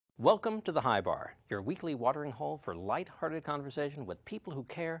Welcome to the High Bar, your weekly watering hole for light-hearted conversation with people who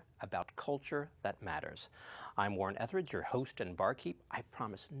care about culture that matters. I'm Warren Etheridge, your host and barkeep. I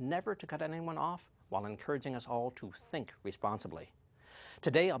promise never to cut anyone off while encouraging us all to think responsibly.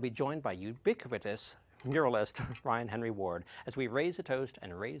 Today I'll be joined by ubiquitous muralist Ryan Henry Ward as we raise a toast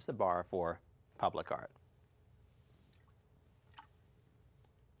and raise the bar for public art.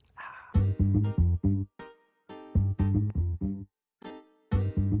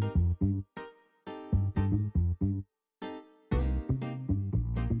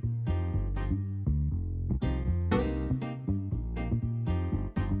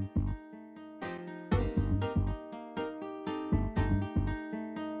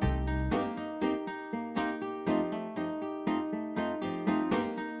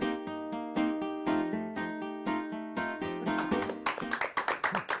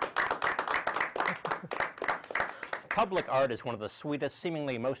 Public art is one of the sweetest,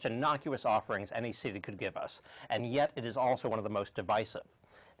 seemingly most innocuous offerings any city could give us, and yet it is also one of the most divisive.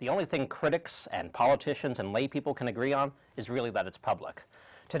 The only thing critics and politicians and lay people can agree on is really that it's public.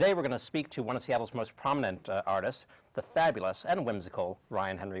 Today we're going to speak to one of Seattle's most prominent artists, the fabulous and whimsical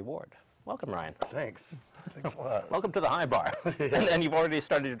Ryan Henry Ward. Welcome, Ryan. Thanks. Thanks a lot. Welcome to the High Bar. Yeah. And you've already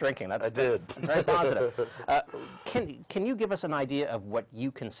started your drinking. That's I did. Very positive. Can you give us an idea of what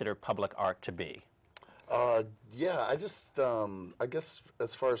you consider public art to be? Yeah, I guess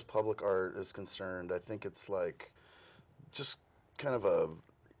as far as public art is concerned, I think it's like just kind of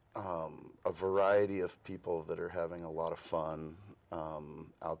a variety of people that are having a lot of fun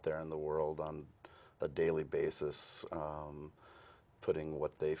out there in the world on a daily basis, putting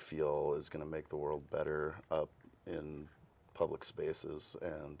what they feel is going to make the world better up in public spaces.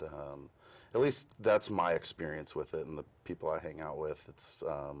 And at least that's my experience with it and the people I hang out with. It's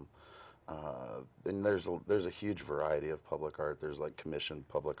and there's a huge variety of public art. There's like commissioned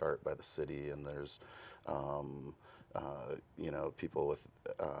public art by the city, and there's people with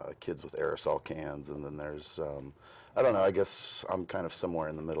kids with aerosol cans, and then there's I don't know. I guess I'm kind of somewhere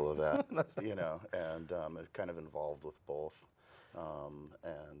in the middle of that, and kind of involved with both,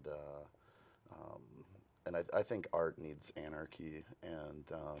 and I think art needs anarchy,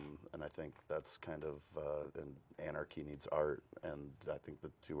 and I think that's kind of and anarchy needs art, and I think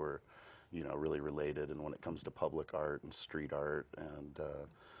the two are really related. And when it comes to public art and street art, and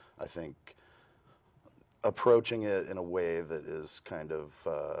I think approaching it in a way that is kind of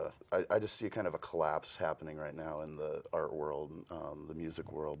I just see kind of a collapse happening right now in the art world, the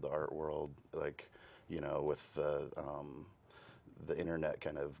music world, the art world, like with the internet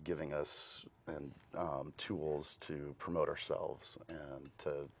kind of giving us tools to promote ourselves and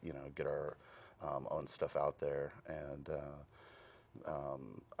to get our own stuff out there. And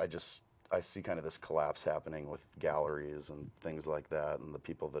I see kind of this collapse happening with galleries and things like that, and the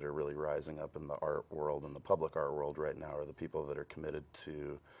people that are really rising up in the art world and the public art world right now are the people that are committed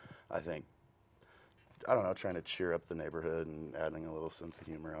to, I think, I don't know, trying to cheer up the neighborhood and adding a little sense of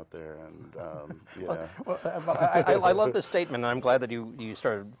humor out there, and I love this statement, and I'm glad that you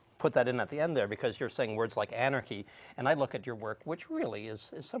started put that in at the end there, because you're saying words like anarchy, and I look at your work, which really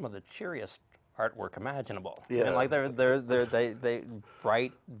is some of the cheeriest artwork imaginable. Yeah. I mean, like they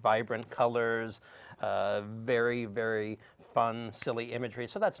bright, vibrant colors, very, very fun, silly imagery.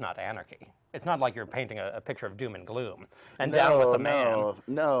 So that's not anarchy. It's not like you're painting a picture of doom and gloom. And down with the man.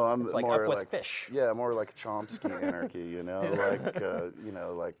 No, I'm it's like more up with like fish. Yeah, more like Chomsky anarchy.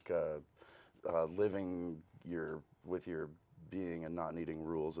 Living with your being and not needing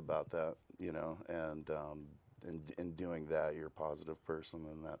rules about that. And in doing that, you're a positive person,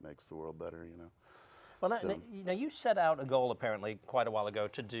 and that makes the world better. Well, now you set out a goal apparently quite a while ago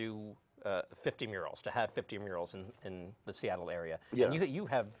to do 50 murals, to have 50 murals in the Seattle area. Yeah. And you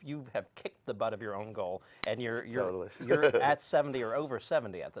have kicked the butt of your own goal, and you're Totally. you're at 70 or over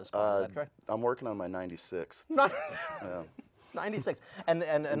 70 at this point. Is that correct? I'm working on my 96th. Not Yeah. 96, and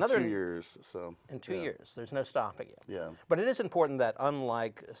another in 2 years. So in 2 yeah. years, there's no stopping it. Yeah. But it is important that,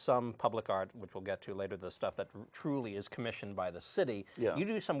 unlike some public art, which we'll get to later, the stuff that truly is commissioned by the city, Yeah. you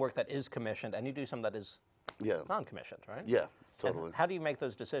do some work that is commissioned, and you do some that is non-commissioned, right? Yeah, totally. And how do you make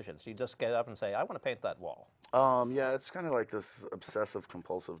those decisions? You just get up and say, I want to paint that wall. Yeah, it's kind of like this obsessive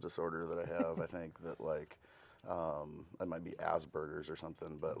compulsive disorder that I have. I think that that might be Asperger's or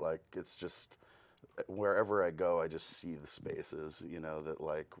something, but it's just wherever I go, I just see the spaces,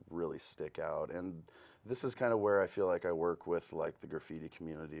 that really stick out. And this is kind of where I feel like I work with the graffiti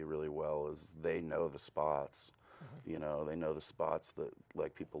community really well, is they know the spots. Mm-hmm. They know the spots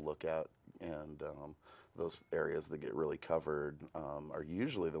that people look at, and those areas that get really covered are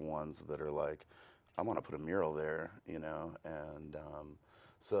usually the ones that are I want to put a mural there, and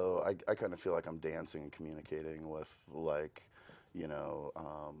So I kind of feel like I'm dancing and communicating with like,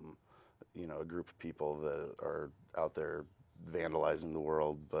 a group of people that are out there vandalizing the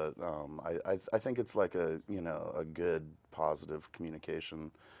world. But I think it's like a good positive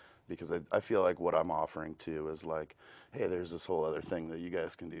communication, because I feel like what I'm offering too is like, hey, there's this whole other thing that you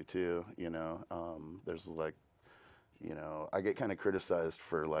guys can do too. There's like, I get kind of criticized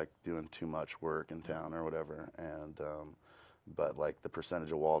for like doing too much work in town or whatever, and but like the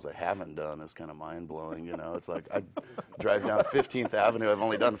percentage of walls I haven't done is kind of mind blowing. It's like I drive down 15th Avenue, I've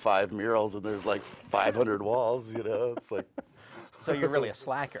only done 5 murals, and there's like 500 walls. It's like. So you're really a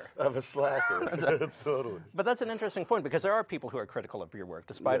slacker. I'm a slacker, totally. But that's an interesting point, because there are people who are critical of your work,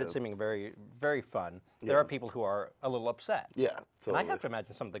 despite it seeming very, very fun. There are people who are a little upset. Yeah, totally. And I have to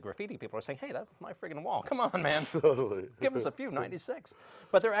imagine some of the graffiti people are saying, hey, that's my friggin' wall. Come on, man. Totally. Give us a few, 96.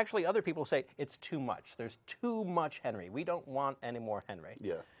 But there are actually other people who say, it's too much. There's too much Henry. We don't want any more Henry.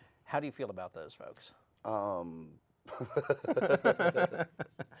 Yeah. How do you feel about those folks?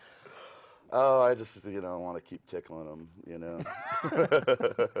 Oh, I just, want to keep tickling them,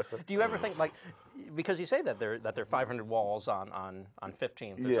 Do you ever think, like, because you say that there are 500 walls on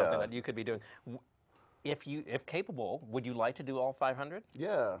 15th or something that you could be doing, if capable, would you like to do all 500?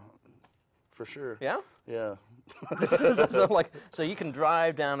 Yeah, for sure. Yeah? Yeah. So you can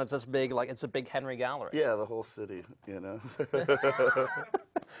drive down, it's this big, like, it's a big Henry gallery. Yeah, the whole city,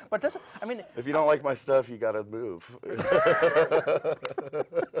 But if you don't like my stuff, you got to move.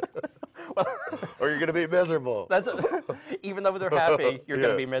 Or you're going to be miserable. Even though they're happy, you're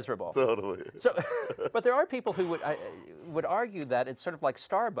going to be miserable. Totally. So, but there are people who would argue that it's sort of like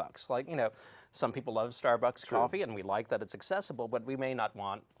Starbucks. Like, some people love Starbucks coffee, and we like that it's accessible, but we may not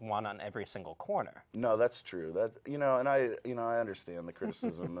want one on every single corner. No, that's true. And I understand the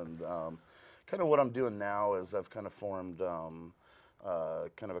criticism, and kind of what I'm doing now is I've kind of formed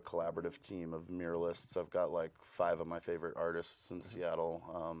kind of a collaborative team of muralists. I've got like 5 of my favorite artists in Seattle,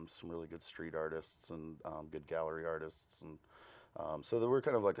 some really good street artists and good gallery artists, and so we're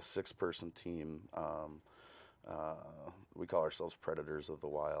kind of like a 6-person team. We call ourselves Predators of the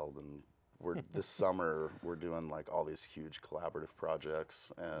Wild, and this summer we're doing like all these huge collaborative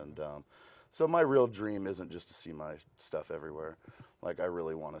projects, and so my real dream isn't just to see my stuff everywhere. Like I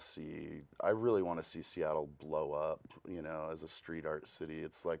really want to see Seattle blow up, as a street art city.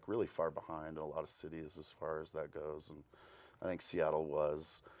 It's like really far behind a lot of cities as far as that goes, and I think Seattle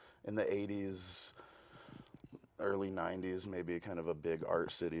was in the 80s, early 90s, maybe kind of a big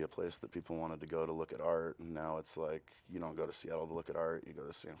art city, a place that people wanted to go to look at art, and now it's like you don't go to Seattle to look at art, you go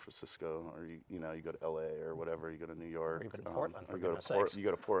to San Francisco, or you go to LA or whatever, you go to New York, or even Portland, or you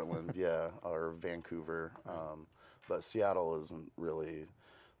go to Portland, yeah, or Vancouver, but Seattle isn't really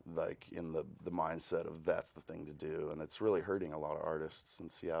like in the mindset of that's the thing to do, and it's really hurting a lot of artists in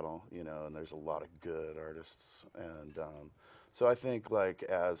Seattle, and there's a lot of good artists, and so I think like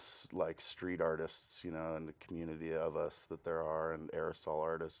as like street artists, and the community of us that there are, and aerosol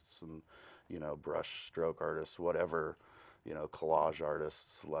artists, and brush stroke artists, whatever, collage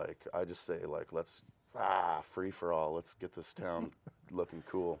artists, like I just say like let's free for all, let's get this town looking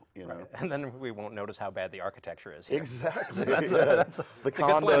cool, Right. And then we won't notice how bad the architecture is here. Exactly. The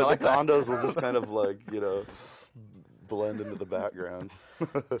condos will just kind of like blend into the background.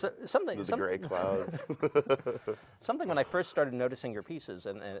 So the gray clouds. Something when I first started noticing your pieces,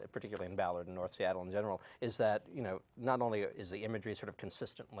 and particularly in Ballard and North Seattle in general, is that not only is the imagery sort of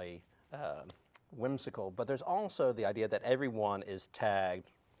consistently whimsical, but there's also the idea that everyone is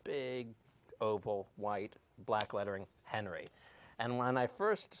tagged big, oval, white, black lettering, Henry. And when I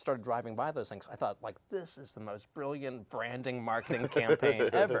first started driving by those things, I thought, like, this is the most brilliant branding marketing campaign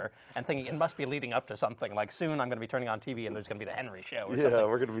ever. And thinking it must be leading up to something. Like, soon I'm going to be turning on TV and there's going to be the Henry show or something.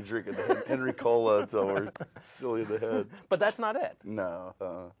 We're going to be drinking Henry Cola until we're silly in the head. But that's not it. No.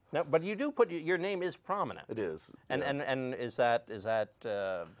 No, but you do put, your name is prominent. It is. And yeah. and is that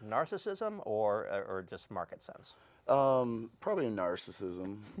narcissism or just market sense? Probably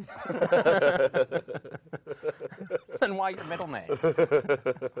narcissism. Then why your middle name?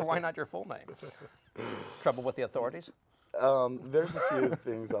 Or why not your full name? Trouble with the authorities? There's a few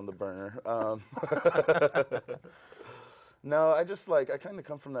things on the burner. No, I just I kind of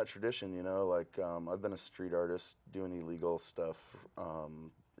come from that tradition, I've been a street artist doing illegal stuff. I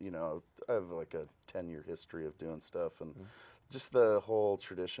have like a 10-year history of doing stuff, and just the whole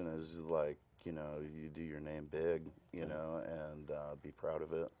tradition is like, you do your name big, and be proud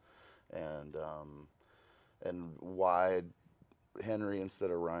of it, and why Henry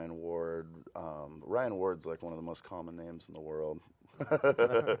instead of Ryan Ward. Ryan Ward's like one of the most common names in the world.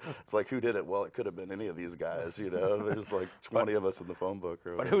 It's like, who did it? Well, it could have been any of these guys, you know. There's like 20 of us in the phone book.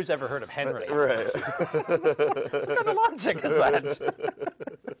 Or But who's ever heard of Henry? Right. What kind of logic is that?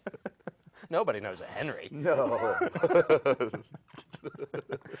 Nobody knows a Henry. No.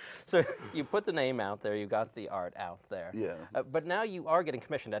 So you put the name out there, you got the art out there. Yeah. But now you are getting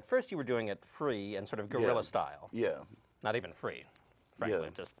commissioned. At first you were doing it free and sort of guerrilla style. Yeah. Not even free, frankly.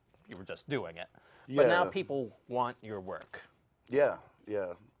 Yeah. You were just doing it. But now Yeah. people want your work. Yeah.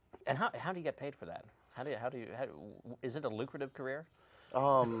 Yeah. And how do you get paid for that? Is it a lucrative career?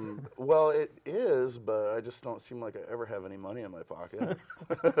 Well, it is, but I just don't seem like I ever have any money in my pocket.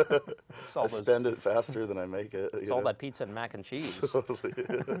 I spend it faster than I make it. It's all that pizza and mac and cheese. Totally.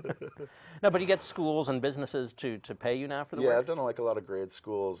 No, but you get schools and businesses to pay you now for the work? Yeah, I've done like a lot of grade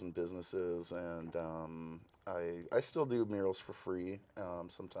schools and businesses, and I still do murals for free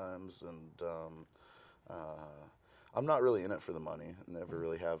sometimes, and I'm not really in it for the money. Never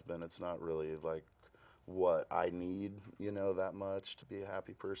really have been. It's not really like what I need, you know, that much to be a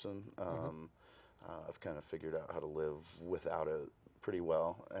happy person. I've kind of figured out how to live without it pretty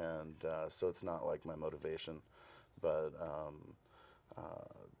well, and so it's not like my motivation. But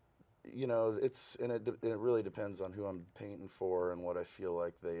you know, it really depends on who I'm painting for and what I feel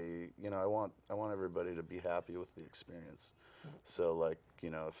like they, you know, I want everybody to be happy with the experience. So like, you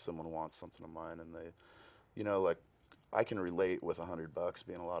know, if someone wants something of mine and they, you know, like, I can relate with $100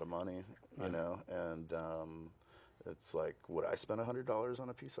 being a lot of money, you know, and it's like, would I spend $100 on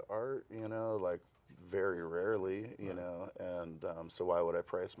a piece of art? You know, like very rarely, you know, and so why would I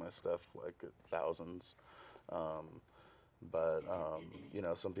price my stuff like at thousands? But you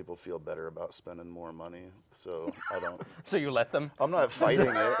know, some people feel better about spending more money, so I don't. So you let them? I'm not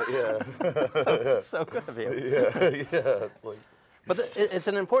fighting it. Yeah. So good of you. Yeah. Yeah. It's like. But it's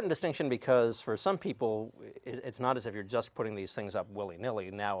an important distinction because for some people, it's not as if you're just putting these things up willy-nilly.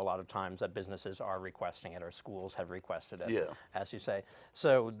 Now, a lot of times that businesses are requesting it or schools have requested it, as you say.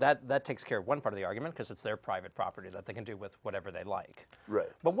 So that takes care of one part of the argument because it's their private property that they can do with whatever they like. Right.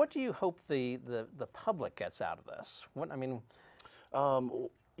 But what do you hope the public gets out of this? What I mean. You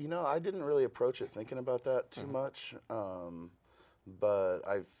know, I didn't really approach it thinking about that too much. But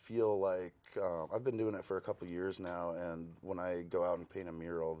I feel like I've been doing it for a couple years now, and when I go out and paint a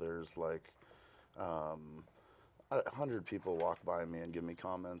mural, there's like 100 people walk by me and give me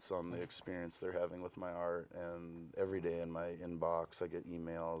comments on the experience they're having with my art, and every day in my inbox I get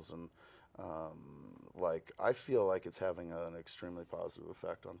emails, and like I feel like it's having an extremely positive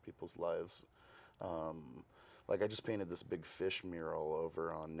effect on people's lives. Like I just painted this big fish mural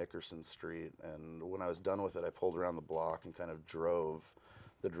over on Nickerson Street, and when I was done with it, I pulled around the block and kind of drove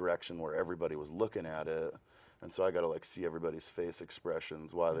the direction where everybody was looking at it, and so I got to like see everybody's face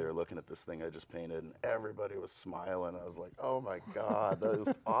expressions while they were looking at this thing I just painted, and everybody was smiling. I was like, oh my God, that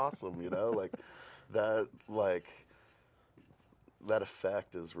is awesome, you know, like that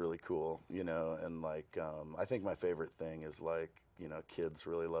effect is really cool, you know, and like I think my favorite thing is like, you know, kids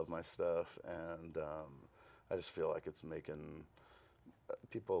really love my stuff, and I just feel like it's making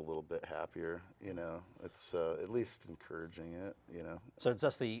people a little bit happier, you know. It's at least encouraging it, you know. So it's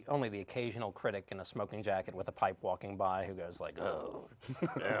just only the occasional critic in a smoking jacket with a pipe walking by who goes like, oh,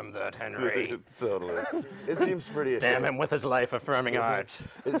 damn that Henry. Totally. It seems pretty Damn him with his life-affirming art.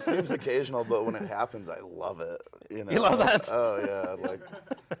 It seems occasional, but when it happens, I love it, you know. You love that? Oh, yeah, like,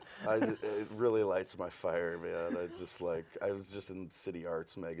 it really lights my fire, man. I was just in City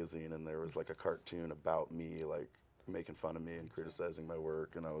Arts magazine, and there was like a cartoon about me, like, making fun of me and criticizing my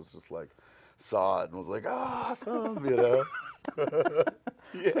work, and I was just like, saw it and was like, awesome, you know.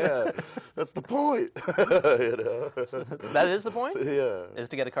 Yeah, that's the point. You know. That is the point? Yeah. Is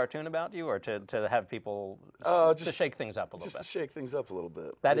to get a cartoon about you, or to have people to shake things up a little bit? Just to shake things up a little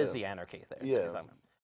bit. That is the anarchy there. Yeah.